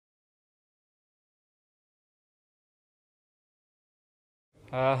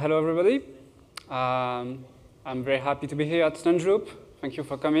Hello, everybody. I'm very happy to be here at Loop. Thank you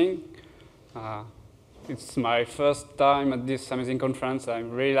for coming. It's my first time at this amazing conference. I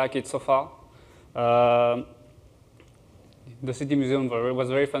really like it so far. The City Museum was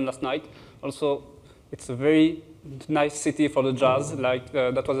very fun last night. Also, it's a very nice city for the jazz.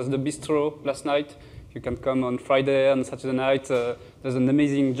 That was at the Bistro last night. You can come on Friday and Saturday night. There's an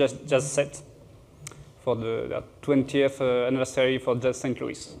amazing jazz set for the 20th anniversary for Jazz St.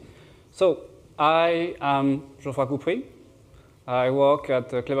 Louis. So I am Geoffroy Couprie. I work at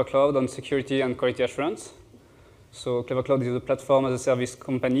Clever Cloud on security and quality assurance. So Clever Cloud is a platform as a service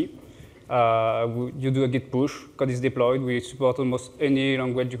company. You do a git push, code is deployed. We support almost any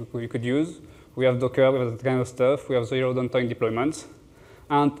language you could use. We have Docker, we have that kind of stuff. We have zero downtime deployments.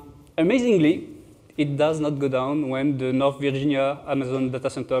 And amazingly, it does not go down when the North Virginia Amazon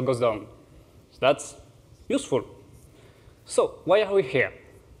data center goes down. So that's useful. So why are we here?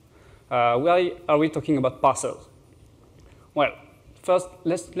 Why are we talking about parsers? Well, first,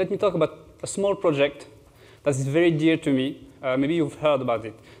 let me talk about a small project that is very dear to me. Maybe you've heard about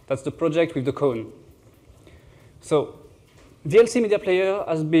it. That's the project with the cone. So VLC Media Player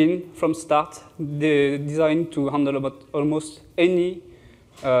has been, from start, designed to handle about almost any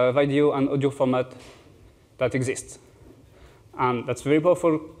video and audio format that exists. And that's very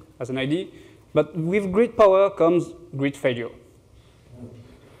powerful as an idea. But with great power comes great failure.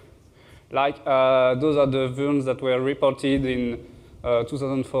 Like those are the vulns that were reported in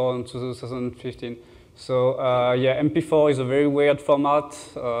 2004 and 2015. So yeah, MP4 is a very weird format,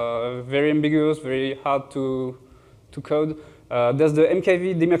 very ambiguous, very hard to code. There's the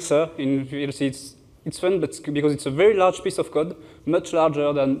MKV demixer in VLC. It's fun, but because it's a very large piece of code, much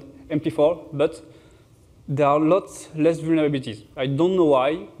larger than MP4, but there are lots less vulnerabilities. I don't know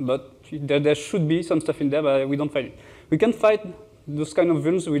why, but there should be some stuff in there, but we don't find it. We can fight those kind of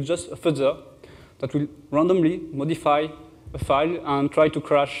vulns with just a fuzzer that will randomly modify a file and try to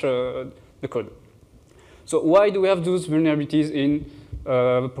crash the code. So why do we have those vulnerabilities in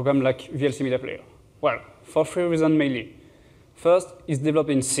a program like VLC Media Player? Well, for three reasons mainly. First, it's developed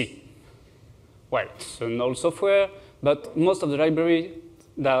in C. Well, it's an old software, but most of the libraries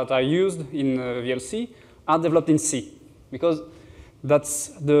that are used in VLC are developed in C, because that's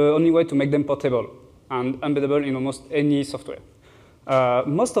the only way to make them portable and embeddable in almost any software.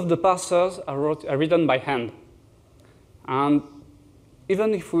 Most of the parsers are written by hand. And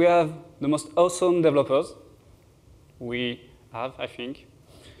even if we have the most awesome developers, we have, I think,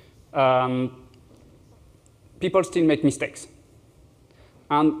 people still make mistakes.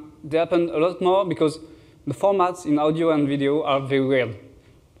 And they happen a lot more because the formats in audio and video are very weird.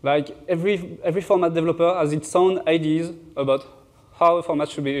 Like every format developer has its own ideas about how a format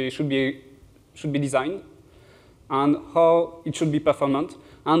should be designed and how it should be performant,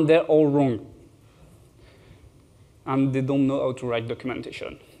 and they're all wrong. And they don't know how to write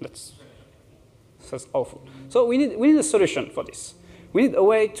documentation. That's awful. So we need a solution for this. We need a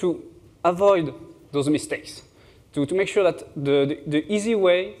way to avoid those mistakes, to make sure that the easy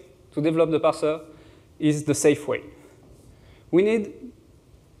way to develop the parser is the safe way. We need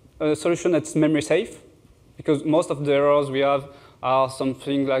a solution that's memory safe, because most of the errors we have are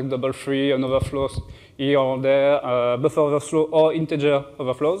something like double free and overflows here or there, buffer overflow or integer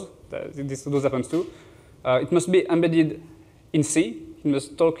overflows. Those happens too. It must be embedded in C. It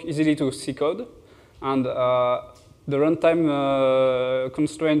must talk easily to C code. And the runtime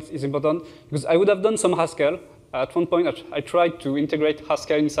constraint is important, because I would have done some Haskell. At one point, I tried to integrate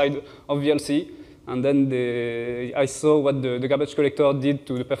Haskell inside of VLC, and then I saw what the garbage collector did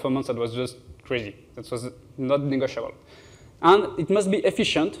to the performance. That was just crazy. That was not negotiable. And it must be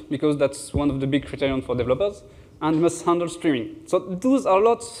efficient, because that's one of the big criterion for developers, and it must handle streaming. So those are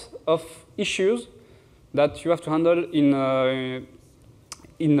lots of issues that you have to handle in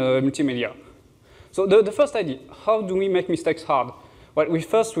multimedia. So the first idea, how do we make mistakes hard? Well,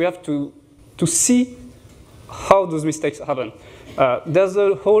 first we have to see how those mistakes happen. There's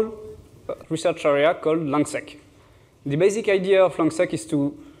a whole research area called LangSec. The basic idea of LangSec is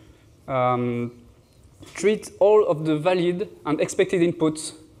to treat all of the valid and expected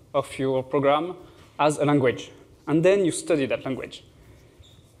inputs of your program as a language. And then you study that language.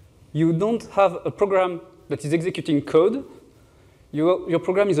 You don't have a program that is executing code. Your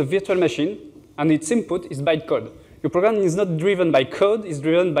program is a virtual machine, and its input is bytecode. Your program is not driven by code, it's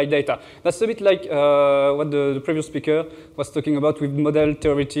driven by data. That's a bit like what the previous speaker was talking about with model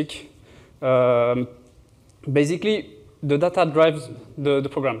theoretic. Basically, the data drives the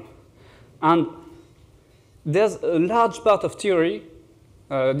program. And there's a large part of theory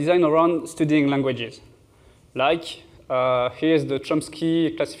designed around studying languages. Like Here's the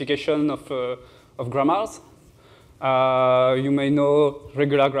Chomsky classification of grammars. You may know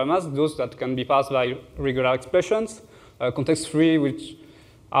regular grammars, those that can be parsed by regular expressions. Context-free, which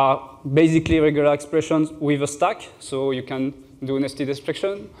are basically regular expressions with a stack, so you can do nested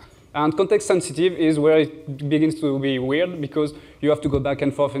expression. And context-sensitive is where it begins to be weird, because you have to go back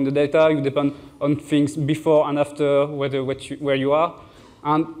and forth in the data. You depend on things before and after where you are.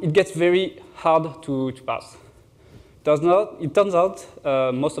 And it gets very hard to parse. It turns out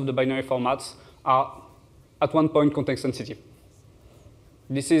most of the binary formats are at one point context-sensitive.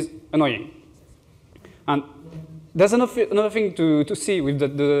 This is annoying. And there's another thing to see with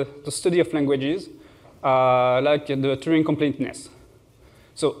the study of languages, like the Turing completeness.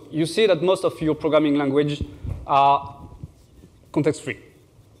 So you see that most of your programming language are context-free.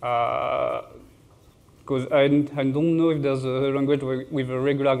 Because I don't know if there's a language with a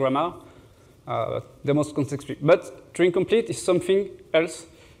regular grammar. They're most context-free. But Turing complete is something else.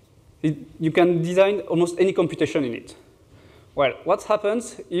 You can design almost any computation in it. Well, what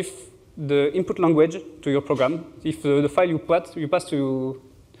happens if the input language to your program, if the file you pass to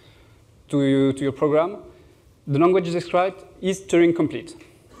your program, the language described is Turing complete?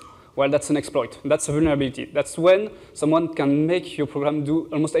 Well, that's an exploit. That's a vulnerability. That's when someone can make your program do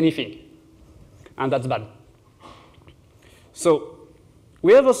almost anything. And that's bad. So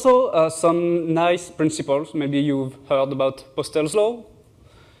we have also some nice principles. Maybe you've heard about Postel's law.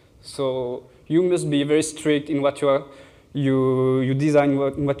 So you must be very strict in what you design,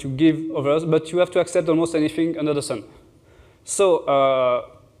 what you give others, but you have to accept almost anything under the sun. So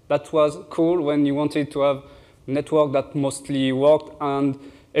that was cool when you wanted to have a network that mostly worked and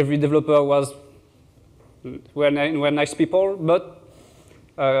every developer were nice people, but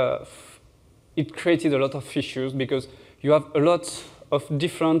it created a lot of issues because you have a lot of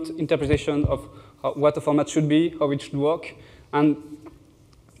different interpretations of what a format should be, how it should work, and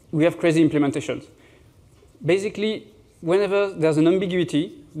we have crazy implementations. Basically, whenever there's an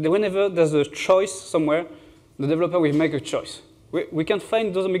ambiguity, whenever there's a choice somewhere, the developer will make a choice. We can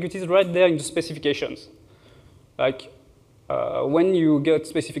find those ambiguities right there in the specifications. Like when you get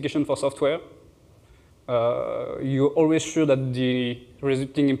specification for software, you're always sure that the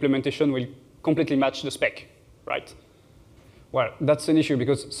resulting implementation will completely match the spec, right? Well, that's an issue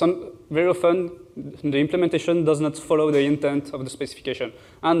because very often the implementation does not follow the intent of the specification.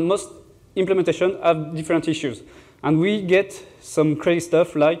 And most implementations have different issues. And we get some crazy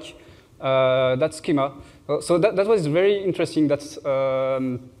stuff like that schema. So that was very interesting. That's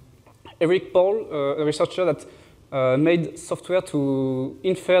Eric Paul, a researcher that made software to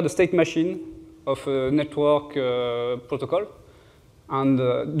infer the state machine of a network protocol,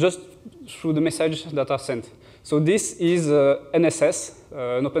 and just through the messages that are sent. So this is NSS,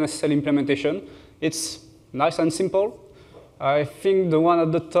 an OpenSSL implementation. It's nice and simple. I think the one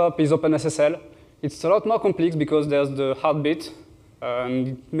at the top is OpenSSL. It's a lot more complex because there's the heartbeat, and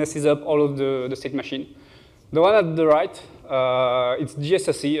it messes up all of the state machine. The one at the right, it's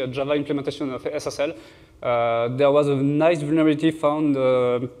GSSE, a Java implementation of SSL. There was a nice vulnerability found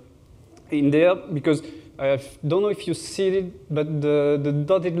in there because I don't know if you see it, but the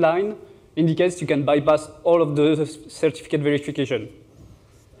dotted line indicates you can bypass all of the certificate verification.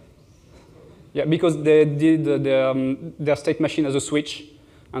 Yeah, because they did their state machine as a switch,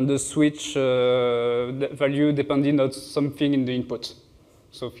 and the switch the value depended on something in the input.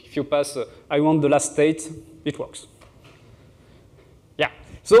 So if you pass, I want the last state, it works. Yeah,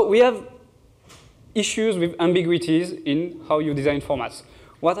 so we have issues with ambiguities in how you design formats.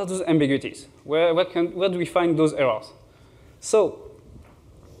 What are those ambiguities? Where do we find those errors? So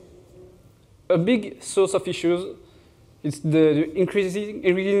a big source of issues is the increasing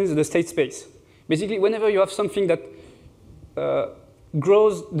the state space. Basically, whenever you have something that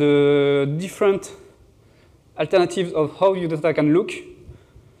grows the different alternatives of how your data can look,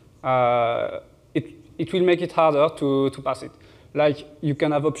 it will make it harder to pass it. Like you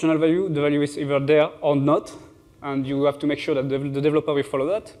can have optional value, the value is either there or not, and you have to make sure that the developer will follow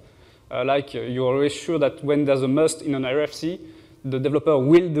that. Like you're always sure that when there's a must in an RFC, the developer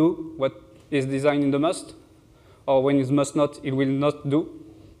will do what is designed in the must, or when it must not, it will not do.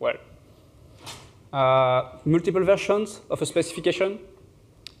 Well, multiple versions of a specification,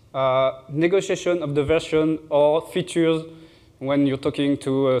 negotiation of the version or features when you're talking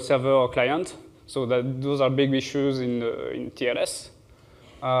to a server or client. So those are big issues in TLS.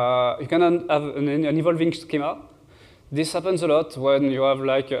 You can have an evolving schema. This happens a lot when you have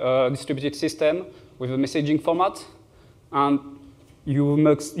like a distributed system with a messaging format, and you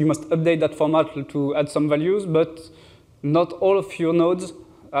must update that format to add some values, but not all of your nodes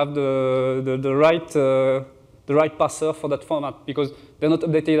have the the right parser for that format because they're not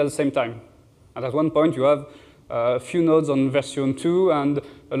updated at the same time. And at one point, you have a few nodes on version 2 and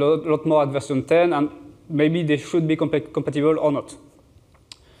a lot more at version 10, and maybe they should be compatible or not.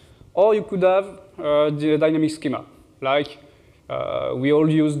 Or you could have the dynamic schema, like we all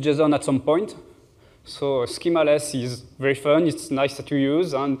use JSON at some point. So schemaless is very fun, it's nice to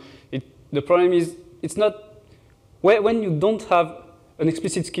use, and the problem is it's not, when you don't have an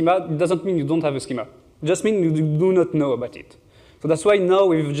explicit schema, it doesn't mean you don't have a schema. It just means you do not know about it. So that's why now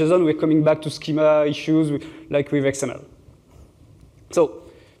with JSON, we're coming back to schema issues like with XML. So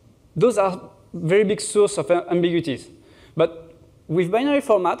those are very big source of ambiguities. But with binary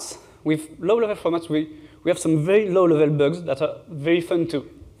formats, with low-level formats, we have some very low-level bugs that are very fun too.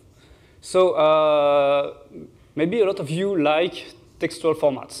 So maybe a lot of you like textual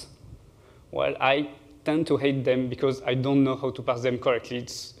formats. Well, I tend to hate them because I don't know how to parse them correctly.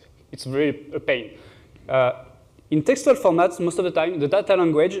 It's very a pain. In textual formats, most of the time, the data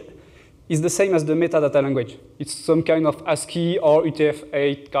language is the same as the metadata language. It's some kind of ASCII or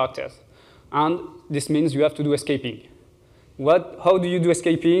UTF-8 characters. And this means you have to do escaping. How do you do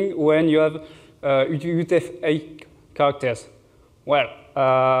escaping when you have UTF-8 characters? Well,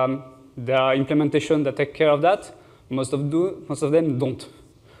 there are implementations that take care of that. Most of them don't.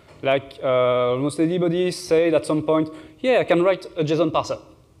 Like almost anybody said at some point, yeah, I can write a JSON parser.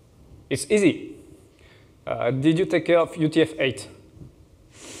 It's easy. Did you take care of UTF-8?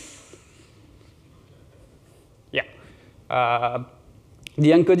 Yeah.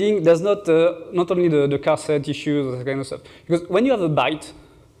 The encoding, there's not only the car set issues, that kind of stuff. Because when you have a byte,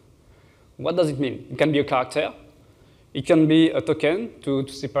 what does it mean? It can be a character. It can be a token to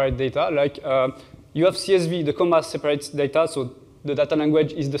separate data. Like you have CSV, the comma separates data, so the data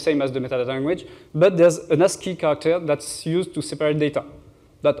language is the same as the metadata language. But there's an ASCII character that's used to separate data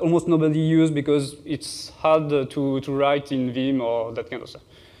that almost nobody uses because it's hard to write in Vim or that kind of stuff.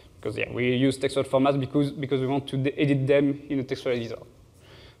 Because yeah, we use textual formats because we want to edit them in a textual editor.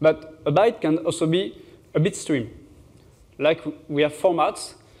 But a byte can also be a bit stream. Like we have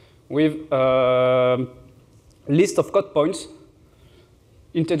formats with a list of code points,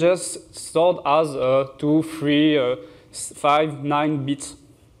 integers stored as 2, 3, 5, 9 bits.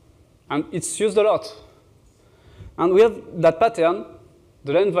 And it's used a lot. And we have that pattern,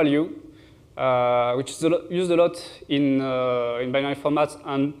 the len value, which is used a lot in binary formats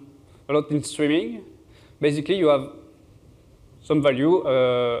and a lot in streaming. Basically, you have some value,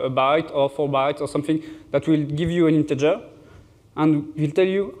 a byte or 4 bytes or something that will give you an integer and will tell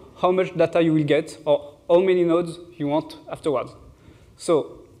you how much data you will get or how many nodes you want afterwards.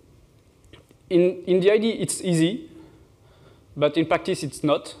 So in the idea, it's easy, but in practice, it's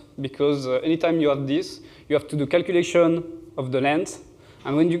not, because anytime you have this, you have to do calculation of the length,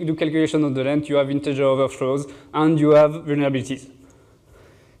 and when you do calculation of the length, you have integer overflows, and you have vulnerabilities.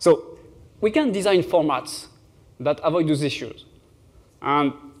 So we can design formats that avoid those issues.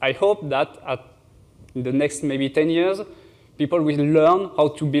 And I hope that in the next maybe 10 years, people will learn how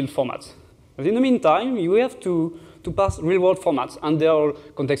to build formats. But in the meantime, you have to parse real-world formats, and they are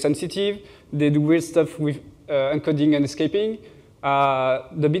context sensitive. They do weird stuff with encoding and escaping.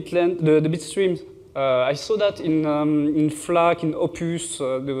 The bit length, the bit streams. I saw that in FLAC, in Opus,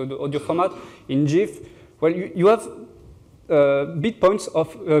 the audio format, in GIF. Well, you have bit points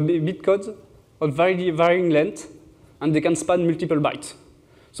of bit codes of varying length, and they can span multiple bytes.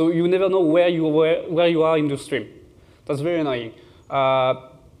 So you never know where you are in the stream. That's very annoying.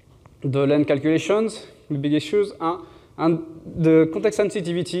 The length calculations, the big issues, and the context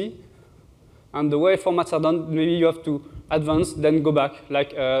sensitivity, and the way formats are done, maybe you have to advance, then go back.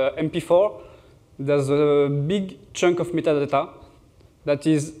 Like MP4, there's a big chunk of metadata that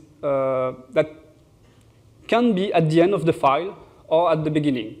can be at the end of the file or at the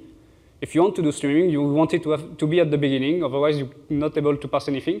beginning. If you want to do streaming, you want it to be at the beginning, otherwise you're not able to parse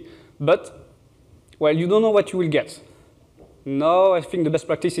anything. But, well, you don't know what you will get. Now, I think the best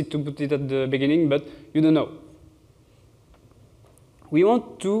practice is to put it at the beginning, but you don't know. We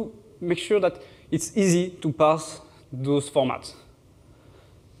want to make sure that it's easy to parse those formats.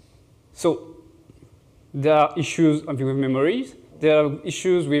 So there are issues with memory. There are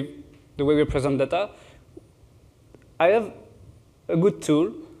issues with the way we present data. I have a good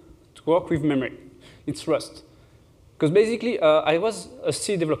tool to work with memory. It's Rust. Because basically, I was a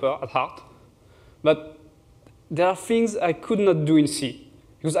C developer at heart, but there are things I could not do in C,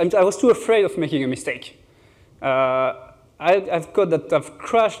 because I was too afraid of making a mistake. I've code that have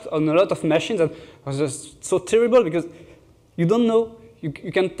crashed on a lot of machines that was just so terrible, because you don't know, you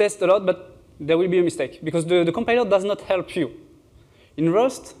can test a lot, but there will be a mistake, because the compiler does not help you. In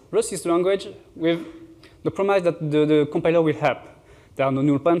Rust is the language with the promise that the compiler will help. There are no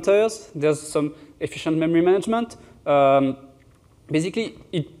null pointers. There's some efficient memory management. Basically,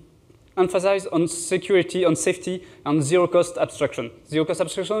 it emphasizes on security, on safety, and zero-cost abstraction. Zero-cost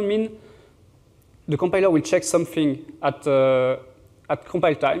abstraction means the compiler will check something at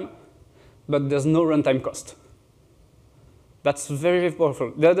compile time, but there's no runtime cost. That's very, very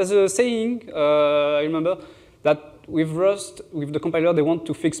powerful. There's a saying, I remember, that with Rust, with the compiler, they want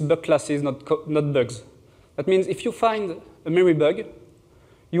to fix bug classes, not bugs. That means if you find a memory bug,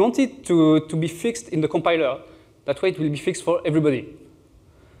 you want it to be fixed in the compiler. That way it will be fixed for everybody.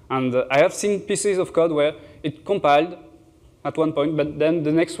 And I have seen pieces of code where it compiled at one point, but then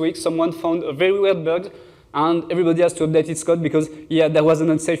the next week someone found a very weird bug, and everybody has to update its code because, yeah, there was an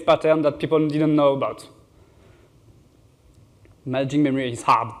unsafe pattern that people didn't know about. Managing memory is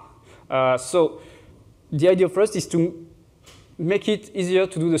hard. So the idea of Rust is to make it easier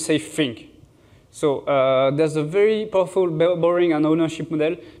to do the safe thing. So there's a very powerful borrowing and ownership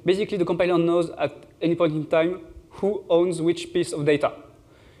model. Basically, the compiler knows at any point in time who owns which piece of data.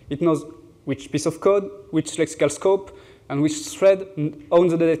 It knows which piece of code, which lexical scope, and which thread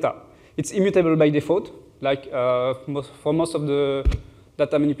owns the data. It's immutable by default. Like for most of the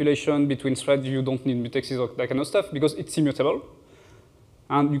data manipulation between threads, you don't need mutexes or that kind of stuff because it's immutable.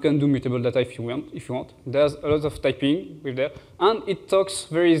 And you can do mutable data if you want. There's a lot of typing with there, and it talks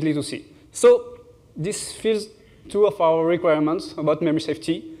very easily to C. So this fills two of our requirements about memory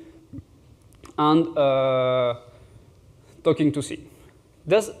safety and talking to C.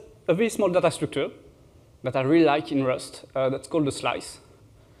 There's a very small data structure that I really like in Rust that's called a slice.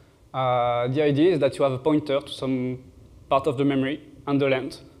 The idea is that you have a pointer to some part of the memory and the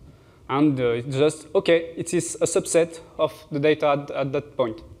length. And it's just, OK, it is a subset of the data at that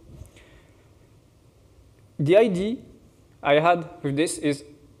point. The idea I had with this is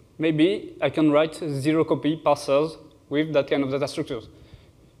maybe I can write zero-copy parsers with that kind of data structures.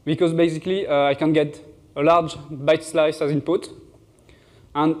 Because basically, I can get a large byte slice as input,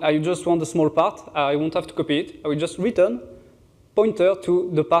 and I just want a small part. I won't have to copy it. I will just return pointer to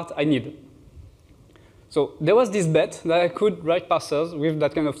the part I need. So there was this bet that I could write parsers with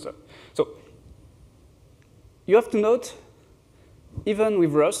that kind of stuff. So you have to note, even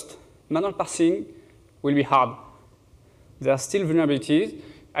with Rust, manual parsing will be hard. There are still vulnerabilities.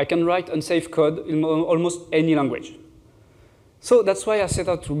 I can write unsafe code in almost any language. So that's why I set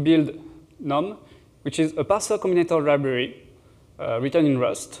out to build Nom, which is a parser combinator library written in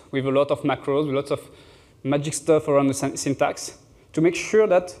Rust with a lot of macros, with lots of magic stuff around the syntax to make sure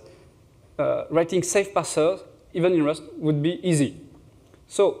that writing safe parsers, even in Rust, would be easy.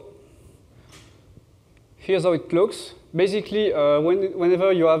 So here's how it looks. Basically,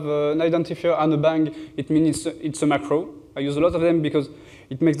 whenever you have an identifier and a bang, it means it's a macro. I use a lot of them because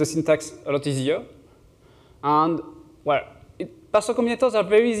it makes the syntax a lot easier. And, well, parser combinators are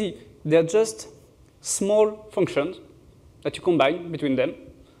very easy. They're just small functions that you combine between them.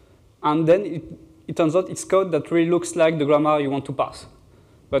 And then it turns out it's code that really looks like the grammar you want to parse.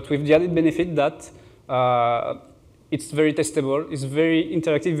 But with the added benefit that it's very testable, it's very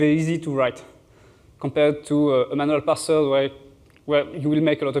interactive, very easy to write, compared to a manual parser where you will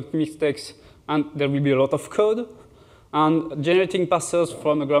make a lot of mistakes and there will be a lot of code, and generating parsers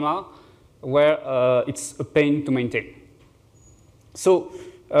from a grammar where it's a pain to maintain. So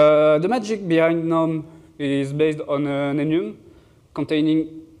the magic behind Nom is based on an enum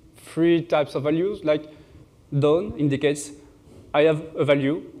containing 3 types of values, like down indicates I have a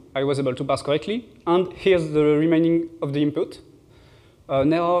value I was able to parse correctly, and here's the remaining of the input.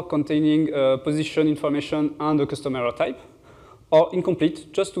 An error containing position information and a custom error type, or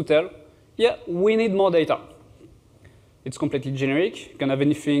incomplete, just to tell, yeah, we need more data. It's completely generic. You can have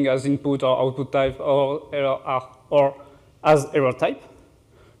anything as input or output type or error or as error type.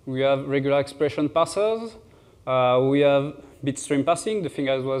 We have regular expression parsers. We have bitstream parsing, the thing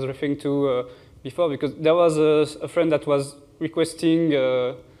I was referring to before, because there was a friend that was requesting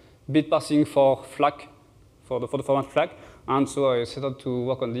bit parsing for FLAC, for the format FLAC, and so I set out to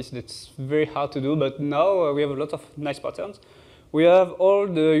work on this. It's very hard to do, but now we have a lot of nice patterns. We have all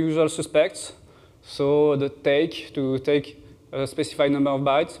the usual suspects, so the take, to take a specified number of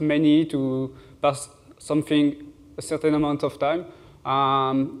bytes, many to parse something a certain amount of time,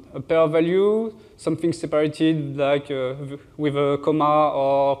 a pair value, something separated like with a comma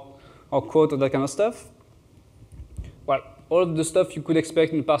or quote or that kind of stuff. Well, all of the stuff you could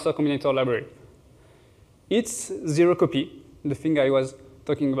expect in the parser combinator library. It's zero copy, the thing I was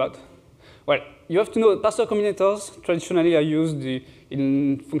talking about. Well, you have to know parser combinators traditionally are used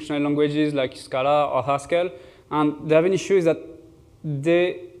in functional languages like Scala or Haskell, and they have an issue is that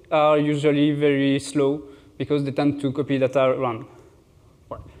they are usually very slow because they tend to copy data wrong.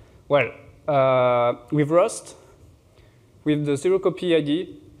 Well, with Rust, with the zero copy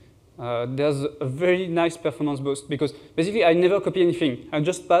ID, there's a very nice performance boost because basically I never copy anything. I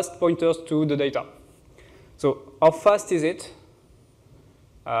just passed pointers to the data. So how fast is it?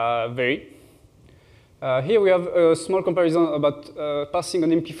 Very. Here we have a small comparison about parsing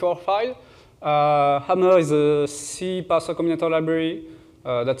an MP4 file. Hammer is a C parser combinator library.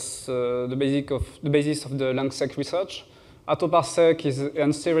 That's the basis of the langsec research. Autoparsec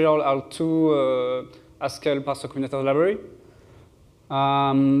and Serial are two Haskell parser combinator library.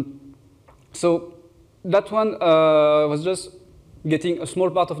 So that one was just getting a small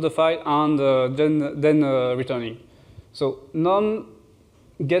part of the file and then returning. So Nom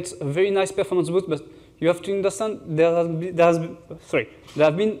gets a very nice performance boost, but you have to understand there have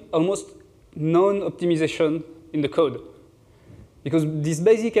been almost non-optimization in the code. Because this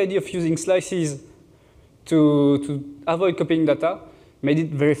basic idea of using slices to avoid copying data made it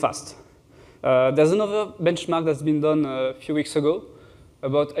very fast. There's another benchmark that's been done a few weeks ago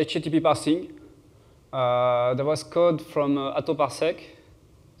about HTTP parsing. There was code from Autoparsec,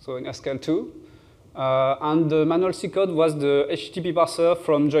 so in Haskell 2. And the manual C code was the HTTP parser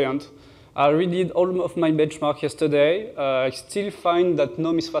from Giant. I redid all of my benchmark yesterday. I still find that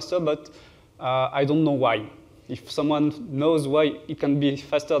Nom is faster, but I don't know why. If someone knows why it can be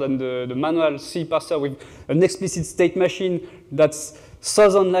faster than the manual C parser with an explicit state machine that's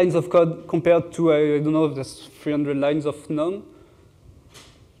 1,000 lines of code compared to, I don't know, that's 300 lines of Nom,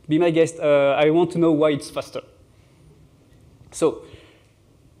 be my guest. I want to know why it's faster. So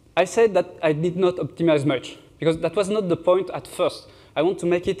I said that I did not optimize much, because that was not the point at first. I want to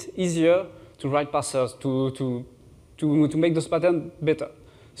make it easier to write parsers, to make those patterns better.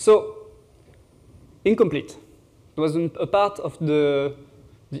 So incomplete. It was a part of the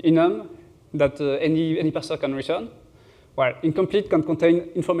enum that any parser can return. Well, incomplete can contain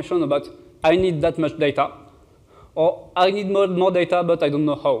information about I need that much data, or I need more data, but I don't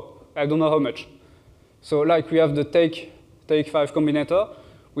know how. I don't know how much. So like we have the take 5 combinator,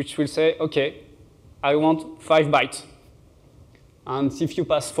 which will say, OK, I want 5 bytes. And if you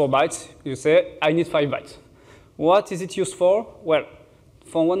pass 4 bytes, you say, I need 5 bytes. What is it used for? Well,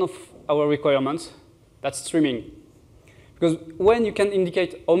 for one of our requirements, that's streaming. Because when you can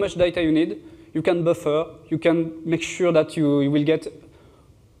indicate how much data you need, you can buffer, you can make sure that you will get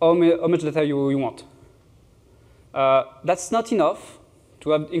how much data you want. That's not enough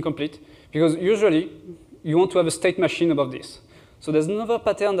to have incomplete, because usually you want to have a state machine above this. So there's another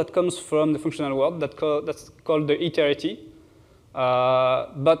pattern that comes from the functional world that's called the iterity.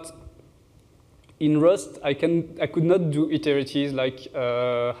 But in Rust, I could not do iteraties like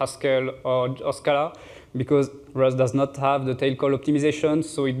Haskell or Scala, because Rust does not have the tail call optimization,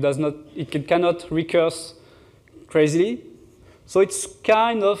 so it cannot recurse crazily. So it's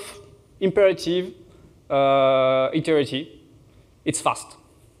kind of imperative iterity. It's fast.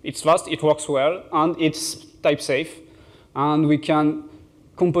 It's fast, it works well, and it's type safe. And we can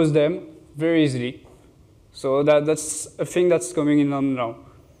compose them very easily. So that's a thing that's coming in now.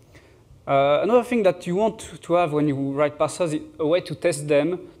 Another thing that you want to have when you write parsers is a way to test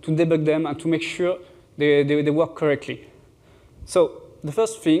them, to debug them, and to make sure they work correctly. So the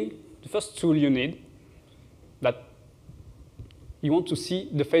first tool you need, that you want to see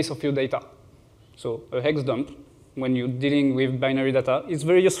the face of your data. So a hex dump, when you're dealing with binary data, is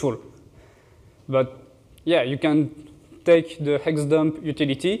very useful. But yeah, you can take the hex dump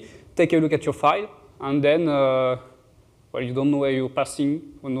utility, take a look at your file, and then, well, you don't know where you're passing,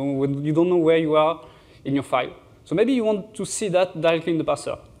 you don't know where you are in your file. So maybe you want to see that directly in the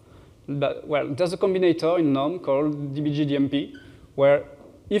parser. But, well, there's a combinator in Nom called dbg-dmp, where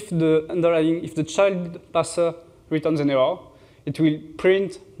if the child parser returns an error, it will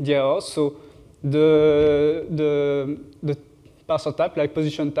print the error. So the parser type, like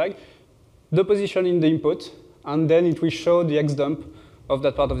position tag, the position in the input, and then it will show the hex dump of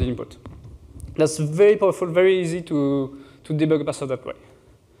that part of the input. That's very powerful, very easy to debug a parser that way.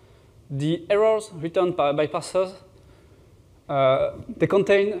 The errors returned by parsers, they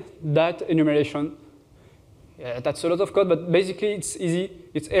contain that enumeration. Yeah, that's a lot of code, but basically it's easy.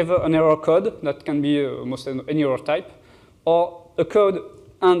 It's either an error code that can be almost any error type, or a code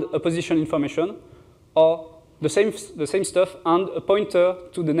and a position information, or the same stuff and a pointer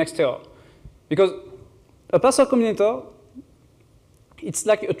to the next error. Because a parser combinator, it's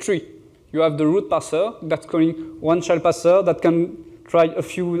like a tree. You have the root parser that's calling one child parser that can try a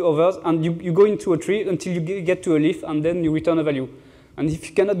few others, and you go into a tree until you get to a leaf, and then you return a value. And if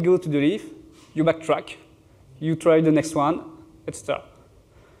you cannot go to the leaf, you backtrack, you try the next one, etc.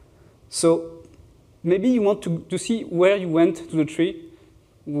 So maybe you want to see where you went to the tree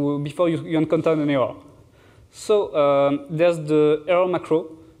before you encounter an error. So there's the error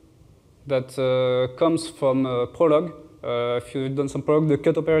macro that comes from Prolog. If you've done some Prolog, the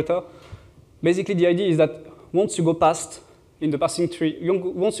cut operator. Basically, the idea is that once you go past in the parsing tree,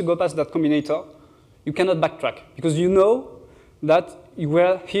 once you go past that combinator, you cannot backtrack because you know that you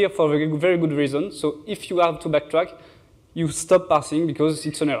were here for a very good reason. So if you have to backtrack, you stop parsing because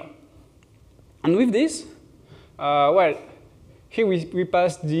it's an error. And with this, well, here we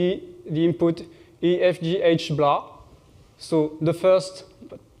pass the input EFGH blah. So the first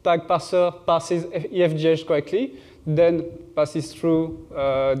tag parser parses EFGH correctly, then passes through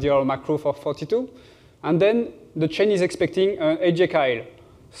the error macro for 42, and then the chain is expecting an AJKL.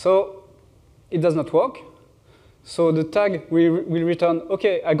 So it does not work. So the tag will return,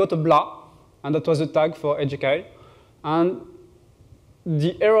 OK, I got a blah, and that was the tag for AJKL. And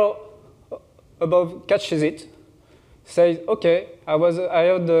the error above catches it, says, OK, I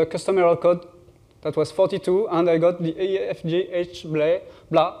had the custom error code that was 42, and I got the EFGH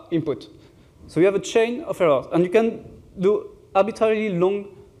blah input. So you have a chain of errors, and you can do arbitrarily long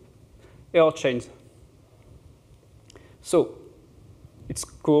error chains. So it's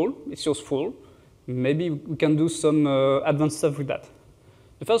cool, it's useful. Maybe we can do some advanced stuff with that.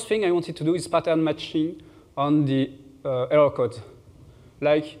 The first thing I wanted to do is pattern matching on the error code.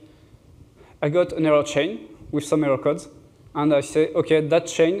 Like, I got an error chain with some error codes, and I say, OK, that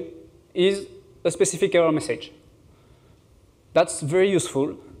chain is a specific error message. That's very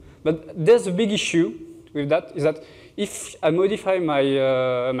useful. But there's a big issue with that, is that if I modify my,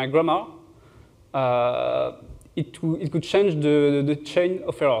 my grammar, it could change the chain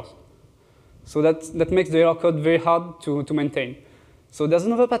of errors. So that makes the error code very hard to maintain. So there's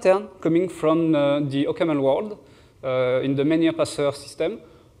another pattern coming from the OCaml world in the many parser system.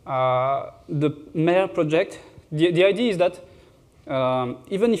 The Mayor project, the idea is that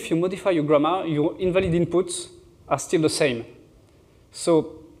even if you modify your grammar, your invalid inputs are still the same.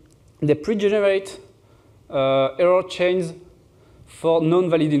 So they pre-generate error chains for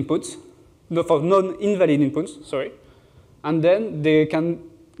non-valid inputs, no, for non-invalid inputs, sorry. And then they can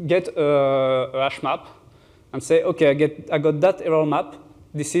get a hash map and say, OK, I got that error map.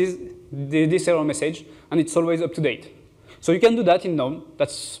 This is this error message, and it's always up to date. So you can do that in Nom.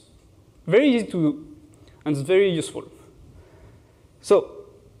 That's very easy to do, and it's very useful. So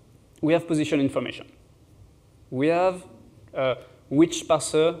we have position information. We have which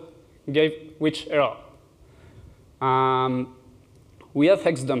parser gave which error. We have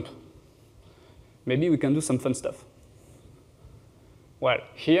hex dump. Maybe we can do some fun stuff. Well,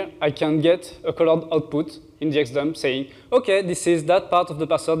 here I can get a colored output in the hex dump saying, OK, this is that part of the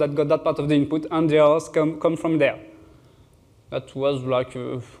parser that got that part of the input, and the errors come from there. That was like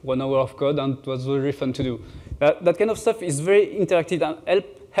 1 hour of code, and it was very fun to do. That kind of stuff is very interactive and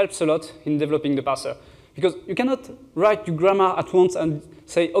helps a lot in developing the parser. Because you cannot write your grammar at once and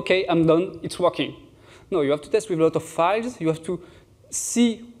say, OK, I'm done, it's working. No, you have to test with a lot of files. You have to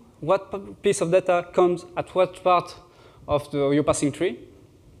see what piece of data comes at what part of your parsing tree.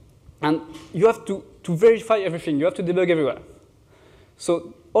 And you have to verify everything. You have to debug everywhere.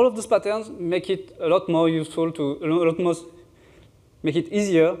 So all of those patterns make it a lot more useful make it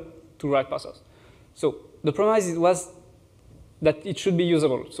easier to write parsers. So the promise was that it should be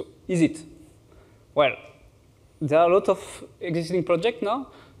usable. So is it? Well, there are a lot of existing projects now.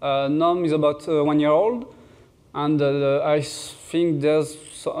 Nom is about 1 year old. And I think there's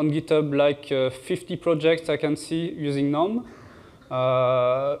on GitHub like 50 projects I can see using Nom.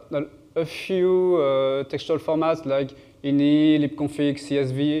 A few textual formats like ini, libconfig,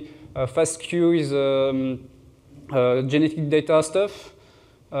 CSV. FastQ is genetic data stuff.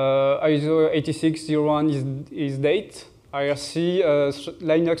 ISO 8601 is date. IRC,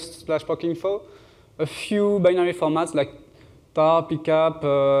 Linux/PocInfo. A few binary formats like tar, pcap,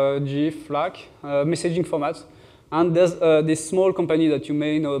 GIF, FLAC, messaging formats. And there's this small company that you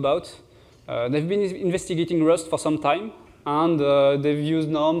may know about. They've been investigating Rust for some time, and they've used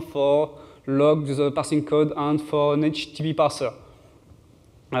Nom for logs, parsing code, and for an HTTP parser.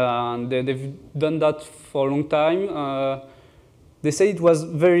 And they've done that for a long time. They say it was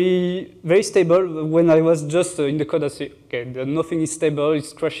very, very stable. When I was just in the code, I say, OK, nothing is stable.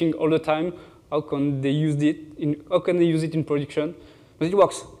 It's crashing all the time. How can they use it? How can they use it in production? But it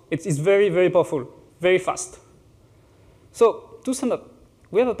works. It's very, very powerful, very fast. So to sum up,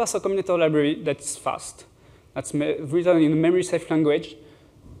 we have a parser combinator library that's fast. That's written in a memory-safe language.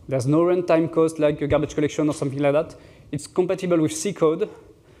 There's no runtime cost like a garbage collection or something like that. It's compatible with C code.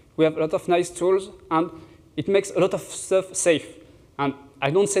 We have a lot of nice tools, and it makes a lot of stuff safe. And I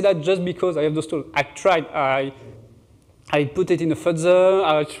don't say that just because I have those tools. I tried. I put it in a fuzzer.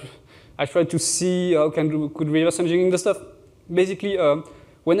 I tried to see how could reverse engineering the stuff. Basically,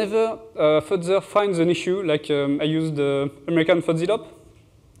 whenever a fuzzer finds an issue, like I use the American Fuzzy-Lop,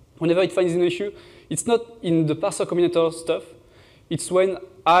 whenever it finds an issue, it's not in the parser combinator stuff. It's when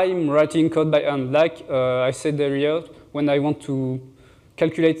I'm writing code by hand, like I said earlier, when I want to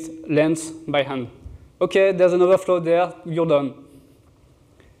calculate length by hand. Okay, there's an overflow there, you're done.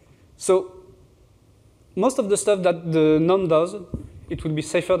 So most of the stuff that the Nom does, it would be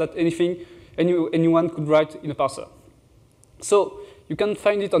safer than anything anyone could write in a parser. So you can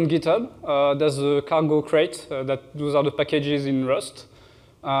find it on GitHub. There's a cargo crate. Those are the packages in Rust.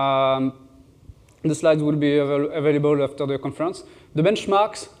 The slides will be available after the conference. The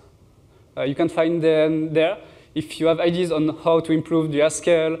benchmarks, you can find them there. If you have ideas on how to improve the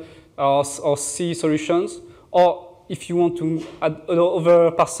Haskell or C solutions, or if you want to add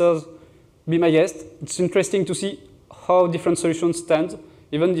other parsers, be my guest. It's interesting to see how different solutions stand,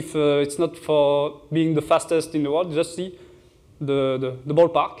 even if it's not for being the fastest in the world, just see the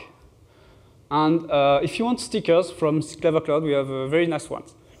ballpark. And if you want stickers from Clever Cloud, we have very nice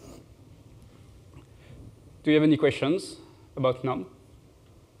ones. Do you have any questions about Nom?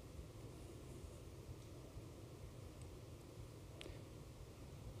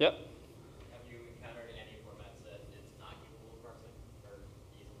 Yeah? Have you encountered any formats that it's not capable of parsing or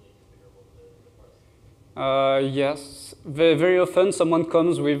easily configurable to parse? Yes. Very often someone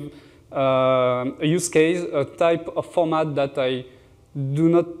comes with a use case, a type of format that I do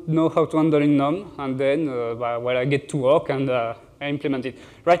not know how to handle in Nom, and then well, I get to work and I implement it.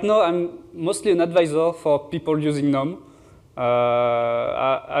 Right now, I'm mostly an advisor for people using Nom.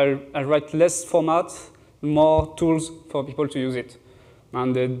 I write less formats, more tools for people to use it.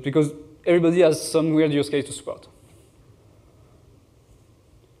 And because everybody has some weird use case to support.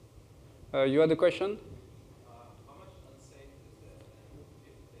 You had a question? How much unsafe is that? And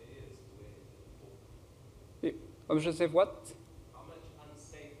if there is, where is it? How much unsafe what? How much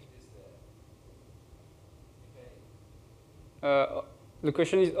unsafe is there, if any? The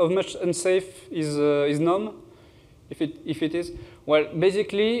question is how much unsafe is Nom? If it is, well,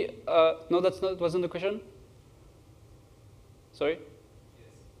 basically, no, wasn't the question. Sorry.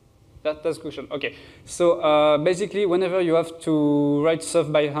 That's the question. Okay. So basically, whenever you have to write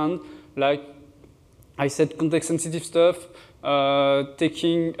stuff by hand, like I said, context-sensitive stuff,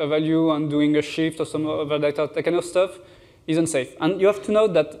 taking a value and doing a shift or some other data, that kind of stuff, is unsafe. And you have to know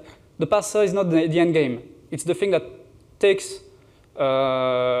that the parser is not the end game. It's the thing that takes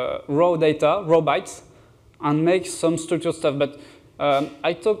raw data, raw bytes, and makes some structured stuff. But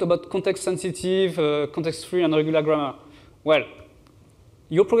I talked about context-sensitive, context-free, and regular grammar. Well,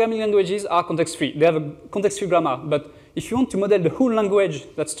 your programming languages are context-free. They have a context-free grammar. But if you want to model the whole language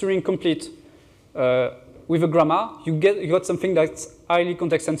that's Turing complete with a grammar, you got something that's highly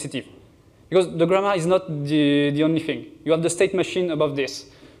context-sensitive. Because the grammar is not the only thing. You have the state machine above this.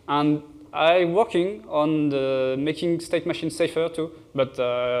 And I'm working on making state machines safer too. But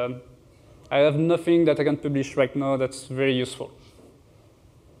I have nothing that I can publish right now that's very useful.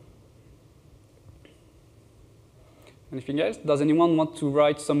 Anything else? Does anyone want to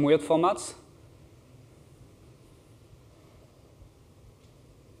write some weird formats?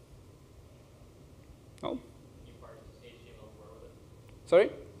 No? You parse HTML4 with it? Sorry?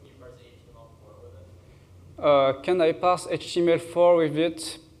 You parse HTML4 with it? Can I parse HTML4 with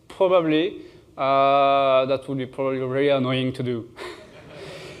it? Probably. That would be probably very annoying to do.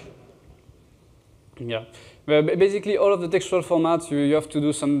 Yeah. Well, basically, all of the textual formats, you have to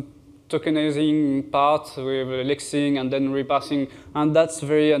do some tokenizing part with lexing and then reparsing, and that's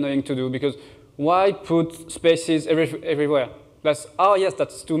very annoying to do because why put spaces everywhere? That's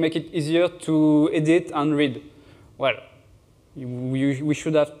to make it easier to edit and read. Well, we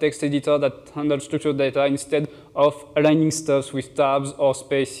should have text editor that handles structured data instead of aligning stuff with tabs or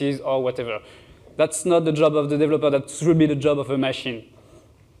spaces or whatever. That's not the job of the developer. That should be the job of a machine.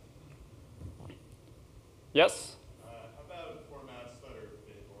 Yes? How about formats that are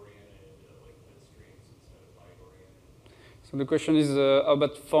bit-oriented, like bit streams instead of byte-oriented? So the question is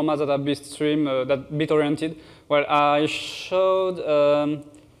about formats that are bit-oriented. Well, I showed,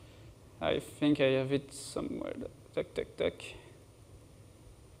 I think I have it somewhere.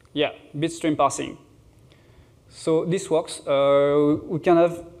 Yeah, bitstream parsing. So this works. We can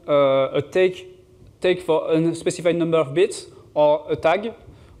have a take for a specified number of bits, or a tag,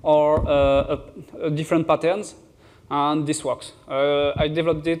 or different patterns, and this works. I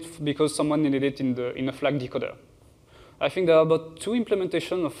developed it because someone needed it in a flag decoder. I think there are about 2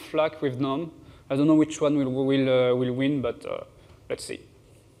 implementations of flag with Nom. I don't know which one will win, but let's see.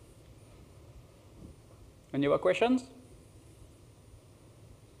 Any other questions?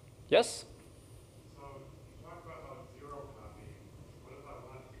 Yes? So you talked about how zero copying. What if I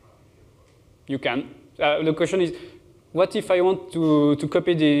want to copy the input? You can. The question is, what if I want to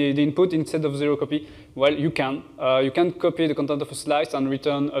copy the input instead of zero copy? Well, you can. You can copy the content of a slice and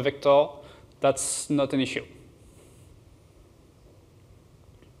return a vector. That's not an issue.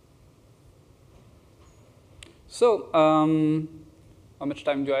 So, how much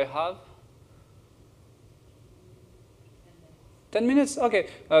time do I have? 10 minutes? OK.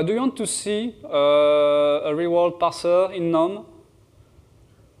 Do you want to see a real-world parser in Nom?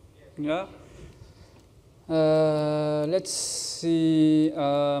 Yeah. Let's see.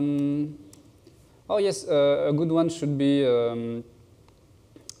 Oh, yes, a good one should be.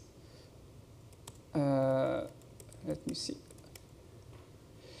 Let me see.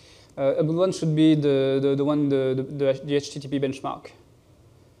 A good one should be the HTTP benchmark.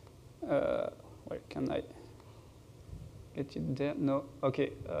 Where can I get it there? No.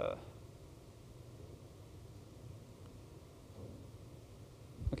 OK.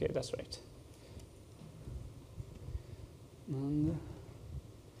 OK, that's right. And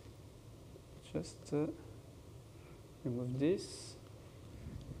just remove this.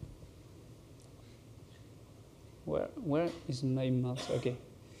 Where is my mouse? Okay.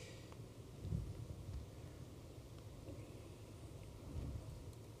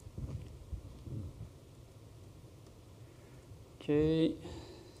 Okay.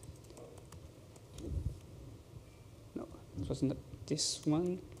 No, it was not this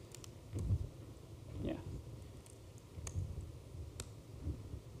one. Yeah.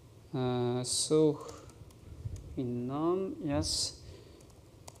 So in Nom, yes.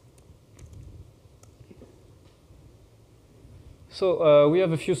 So we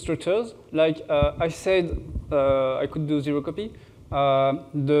have a few structures. Like I said, I could do zero copy.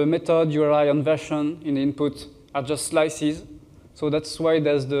 The method, URI, and version in the input are just slices. So that's why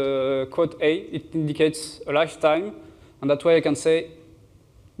there's the quote A. It indicates a lifetime. And that's why I can say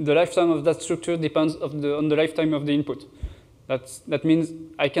the lifetime of that structure depends on the lifetime of the input. That means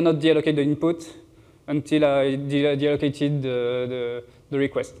I cannot deallocate the input until I deallocated the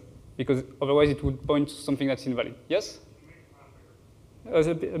request, because otherwise it would point to something that's invalid. Yes? Is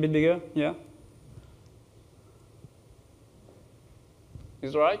it a bit bigger? Yeah?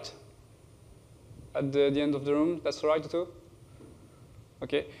 Is it right? At the end of the room, that's right too?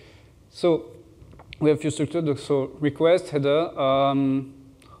 Okay. So we have a few structures. So request, header.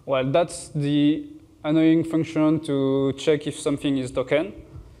 Well, that's the annoying function to check if something is token.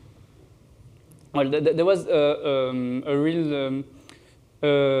 Well, there was a real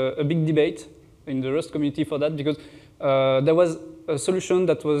a big debate in the Rust community for that, because there was a solution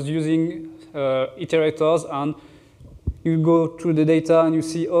that was using iterators, and you go through the data and you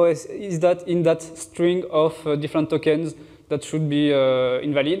see, oh, is that in that string of different tokens that should be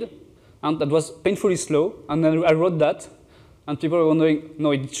invalid? And that was painfully slow. And then I wrote that, and people were wondering,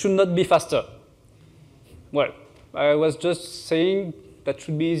 no, it should not be faster. Well, I was just saying that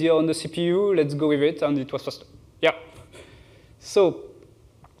should be easier on the CPU. Let's go with it, and it was faster. Yeah. So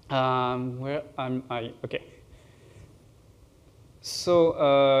where am I? OK.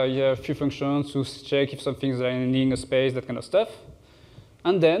 So you have a few functions to check if something is landing a space, that kind of stuff.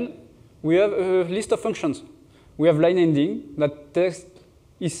 And then we have a list of functions. We have line ending that tests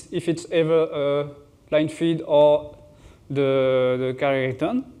if it's ever a line feed or the carry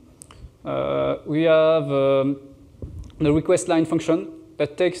return. We have the request line function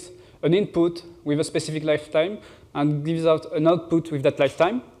that takes an input with a specific lifetime and gives out an output with that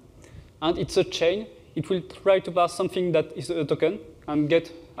lifetime. And it's a chain. It will try to pass something that is a token and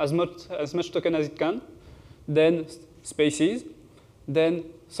get as much token as it can, then spaces, then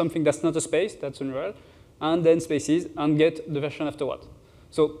something that's not a space, that's an URL, and then spaces, and get the version afterward.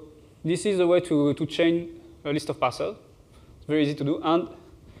 So this is a way to chain a list of parsers. It's very easy to do. And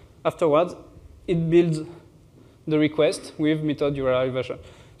afterwards, it builds the request with method URI version.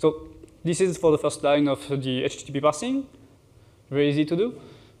 So this is for the first line of the HTTP parsing. Very easy to do.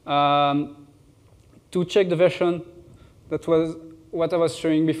 To check the version, that was what I was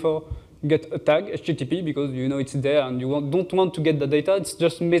showing before, get a tag, HTTP, because you know it's there and you don't want to get the data. It's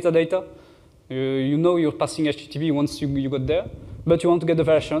just metadata. You know you're passing HTTP once you got there, but you want to get the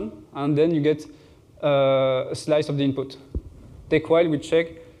version, and then you get a slice of the input. Take while we check,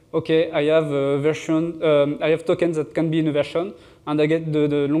 OK, I have a version, I have tokens that can be in a version, and I get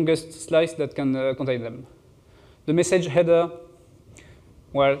the longest slice that can contain them. The message header,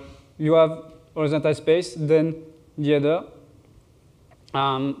 well, you have horizontal space, then the header.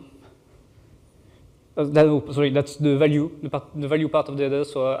 Sorry, that's the value, the value part of the header,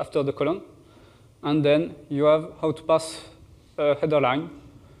 so after the colon. And then you have how to pass a header line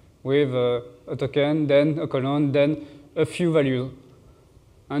with a token, then a colon, then a few values.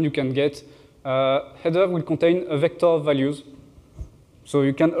 And you can get header will contain a vector of values. So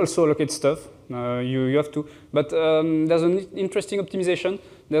you can also allocate stuff. You have to. But there's an interesting optimization.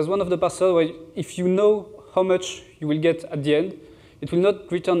 There's one of the parsers where if you know how much you will get at the end, it will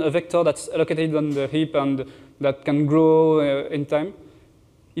not return a vector that's allocated on the heap and that can grow in time.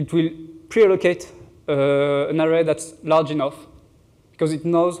 It will pre-allocate an array that's large enough because it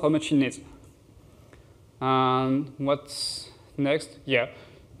knows how much it needs. And what's next? Yeah.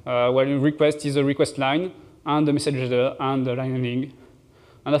 Well, request is a request line and the message header and the line ending.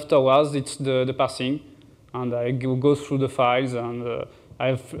 And afterwards, it's the parsing. And I go through the files and I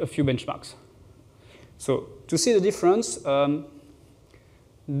have a few benchmarks. So to see the difference,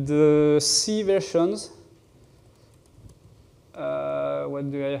 the C versions,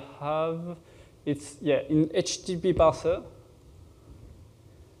 what do I have? It's, yeah, in HTTP parser.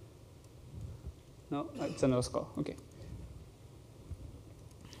 No, it's another score, okay.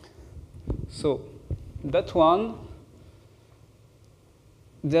 So that one,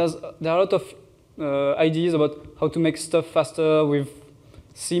 there are a lot of ideas about how to make stuff faster with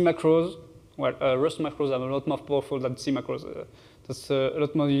C macros. Well, Rust macros are a lot more powerful than C macros. That's a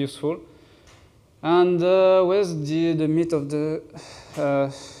lot more useful. And where's the meat of the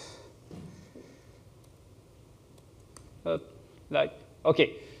like?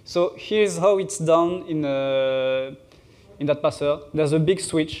 Okay, so here's how it's done in that parser. There's a big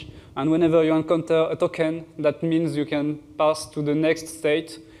switch, and whenever you encounter a token, that means you can pass to the next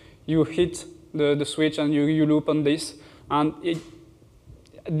state. You hit the switch and you loop on this, and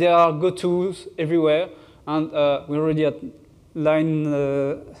there are go-tos everywhere. And we're already at line.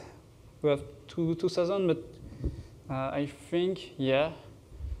 We have 2,000, but I think, yeah,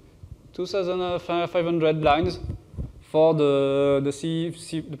 2,500 lines for the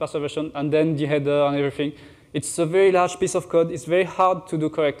parser version, and then the header and everything. It's a very large piece of code. It's very hard to do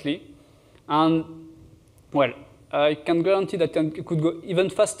correctly. And, well, I can guarantee that it could go even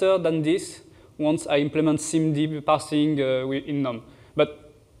faster than this once I implement SIMD parsing in Nom.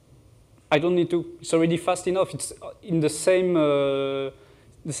 But I don't need to. It's already fast enough. It's in the same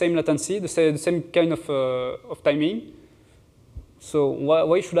latency, the same kind of timing. So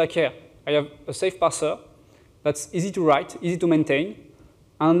why should I care? I have a safe parser that's easy to write, easy to maintain,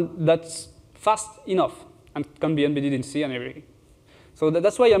 and that's fast enough and can be embedded in C and everything. So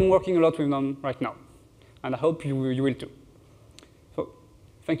that's why I'm working a lot with Nom right now, and I hope you will too. So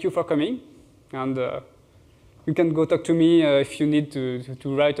thank you for coming, and you can go talk to me if you need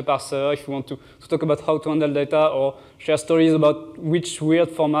to write a parser, if you want to talk about how to handle data, or share stories about which weird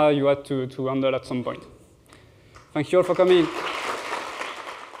format you had to handle at some point. Thank you all for coming.